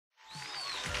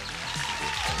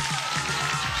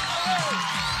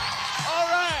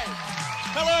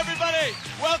Hey,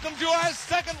 welcome to our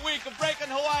second week of Breakin'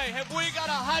 Hawaii. Have we got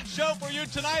a hot show for you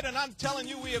tonight? And I'm telling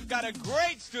you, we have got a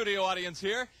great studio audience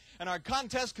here. And our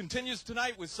contest continues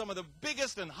tonight with some of the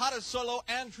biggest and hottest solo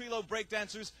and trio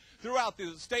breakdancers throughout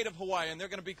the state of Hawaii. And they're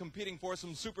going to be competing for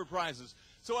some super prizes.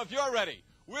 So if you're ready,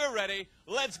 we're ready.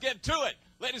 Let's get to it.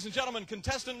 Ladies and gentlemen,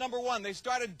 contestant number one. They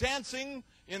started dancing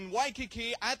in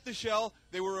Waikiki at the Shell.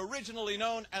 They were originally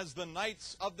known as the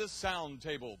Knights of the Sound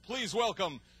Table. Please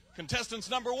welcome contestants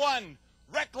number one,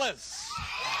 Reckless.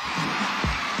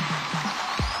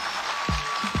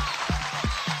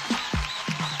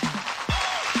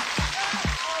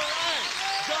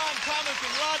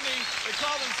 And Rodney, they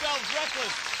call themselves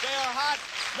Reckless. They are hot.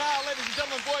 Now, ladies and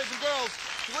gentlemen, boys and girls,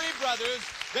 three brothers.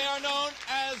 They are known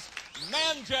as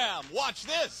Man Jam. Watch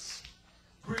this.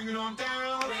 Bring it on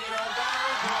down. Bring it on down.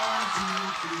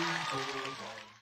 1, 2, 3, 4.